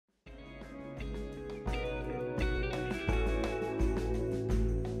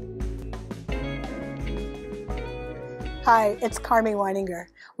Hi, it's Carmi Weininger.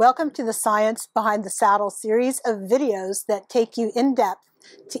 Welcome to the Science Behind the Saddle series of videos that take you in depth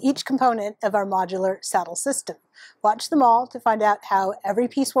to each component of our modular saddle system. Watch them all to find out how every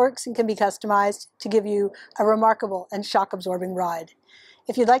piece works and can be customized to give you a remarkable and shock-absorbing ride.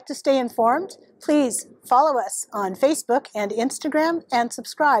 If you'd like to stay informed, please follow us on Facebook and Instagram and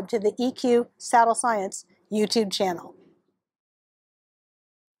subscribe to the EQ Saddle Science YouTube channel.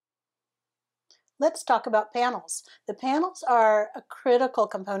 Let's talk about panels. The panels are a critical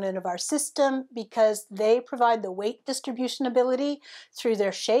component of our system because they provide the weight distribution ability through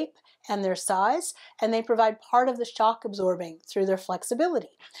their shape and their size, and they provide part of the shock absorbing through their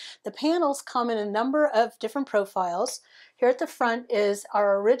flexibility. The panels come in a number of different profiles. Here at the front is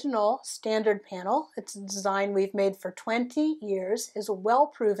our original standard panel. It's a design we've made for 20 years, is well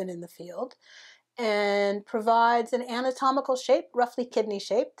proven in the field, and provides an anatomical shape, roughly kidney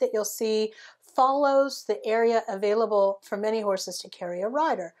shape, that you'll see follows the area available for many horses to carry a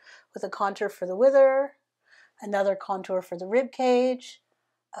rider, with a contour for the wither, another contour for the rib cage,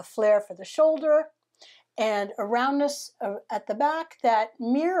 a flare for the shoulder, and a roundness at the back that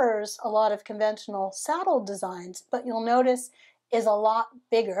mirrors a lot of conventional saddle designs, but you'll notice is a lot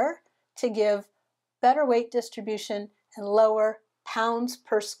bigger to give better weight distribution and lower pounds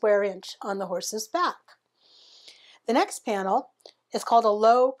per square inch on the horse's back. The next panel is called a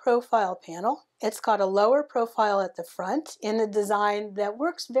low profile panel. It's got a lower profile at the front in a design that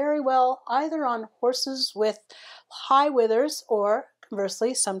works very well either on horses with high withers or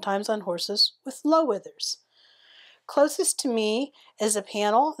conversely sometimes on horses with low withers. Closest to me is a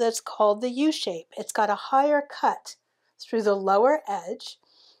panel that's called the U-shape. It's got a higher cut through the lower edge.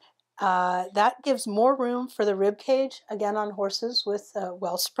 That gives more room for the rib cage, again on horses with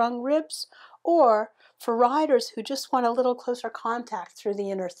well-sprung ribs, or for riders who just want a little closer contact through the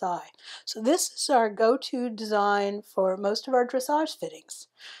inner thigh. So this is our go-to design for most of our dressage fittings.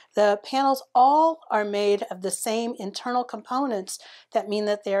 The panels all are made of the same internal components that mean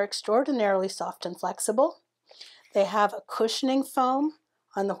that they are extraordinarily soft and flexible. They have a cushioning foam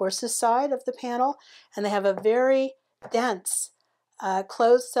on the horse's side of the panel, and they have a very dense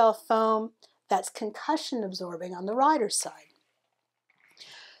closed cell foam that's concussion absorbing on the rider's side.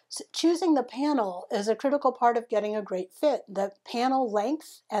 So choosing the panel is a critical part of getting a great fit. The panel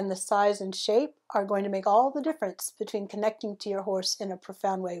length and the size and shape are going to make all the difference between connecting to your horse in a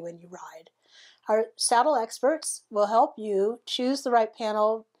profound way when you ride. Our saddle experts will help you choose the right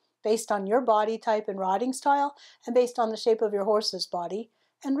panel based on your body type and riding style and based on the shape of your horse's body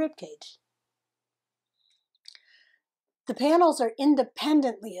and rib cage. The panels are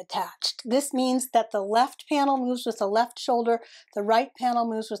independently attached. This means that the left panel moves with the left shoulder, the right panel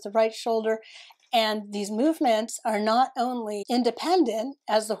moves with the right shoulder, and these movements are not only independent,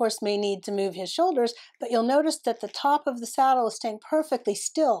 as the horse may need to move his shoulders, but you'll notice that the top of the saddle is staying perfectly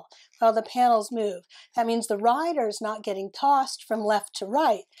still while the panels move. That means the rider is not getting tossed from left to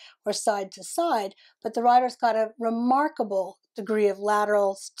right or side to side, but the rider's got a remarkable degree of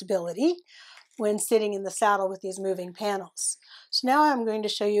lateral stability when sitting in the saddle with these moving panels. So now I'm going to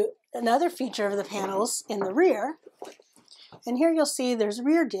show you another feature of the panels in the rear. And here you'll see there's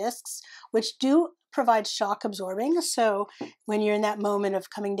rear discs, which do provide shock absorbing. So when you're in that moment of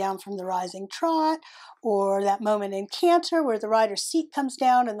coming down from the rising trot, or that moment in canter where the rider's seat comes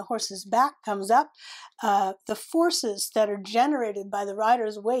down and the horse's back comes up, the forces that are generated by the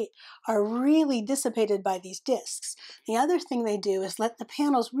rider's weight are really dissipated by these discs. The other thing they do is let the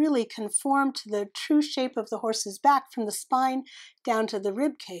panels really conform to the true shape of the horse's back from the spine down to the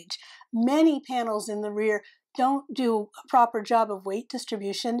rib cage. Many panels in the rear don't do a proper job of weight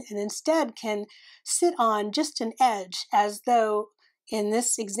distribution and instead can sit on just an edge, as though in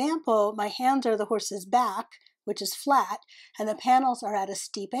this example my hands are the horse's back, which is flat, and the panels are at a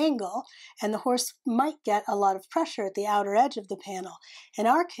steep angle, and the horse might get a lot of pressure at the outer edge of the panel. In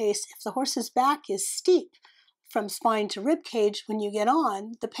our case, if the horse's back is steep from spine to rib cage, when you get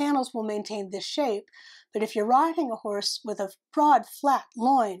on, the panels will maintain this shape. But if you're riding a horse with a broad, flat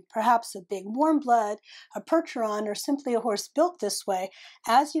loin, perhaps a big warm blood, a percheron, or simply a horse built this way,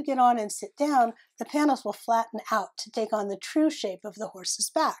 as you get on and sit down, the panels will flatten out to take on the true shape of the horse's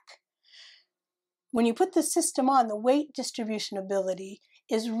back. When you put the system on, the weight distribution ability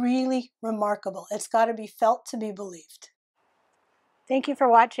is really remarkable. It's got to be felt to be believed. Thank you for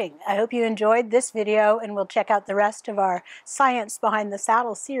watching. I hope you enjoyed this video and will check out the rest of our Science Behind the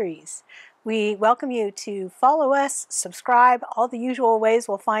Saddle series. We welcome you to follow us, subscribe, all the usual ways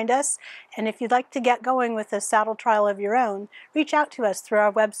will find us. And if you'd like to get going with a saddle trial of your own, reach out to us through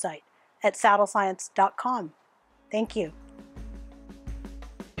our website at saddlescience.com. Thank you.